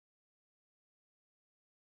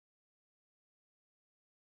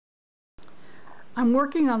I'm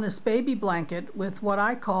working on this baby blanket with what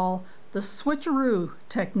I call the switcheroo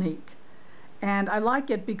technique, and I like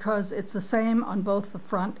it because it's the same on both the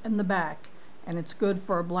front and the back, and it's good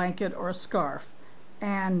for a blanket or a scarf.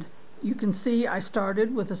 And you can see I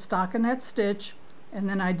started with a stockinette stitch and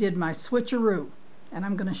then I did my switcheroo, and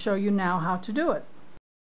I'm going to show you now how to do it.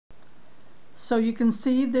 So you can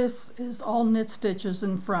see this is all knit stitches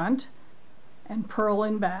in front and purl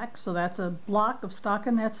in back, so that's a block of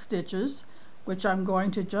stockinette stitches, which I'm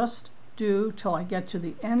going to just do till I get to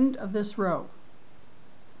the end of this row.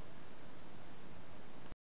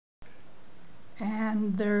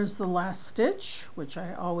 And there's the last stitch, which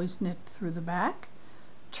I always knit through the back.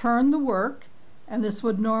 Turn the work, and this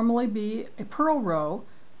would normally be a purl row,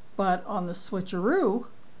 but on the switcheroo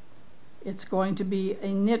it's going to be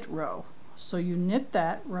a knit row. So you knit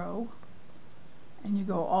that row and you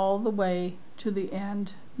go all the way to the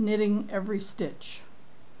end, knitting every stitch.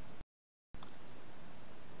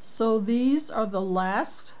 So these are the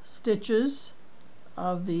last stitches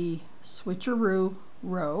of the switcheroo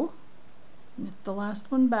row. Knit the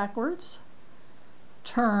last one backwards,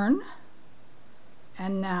 turn,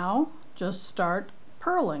 and now just start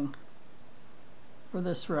purling for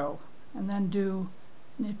this row, and then do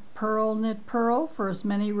knit purl for as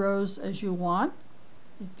many rows as you want.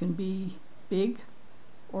 It can be big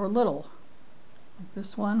or little. Like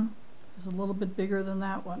this one is a little bit bigger than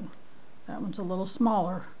that one. That one's a little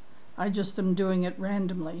smaller. I just am doing it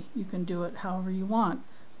randomly. You can do it however you want,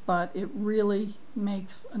 but it really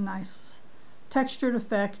makes a nice textured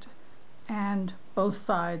effect, and both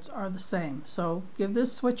sides are the same. So give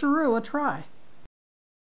this switcheroo a try.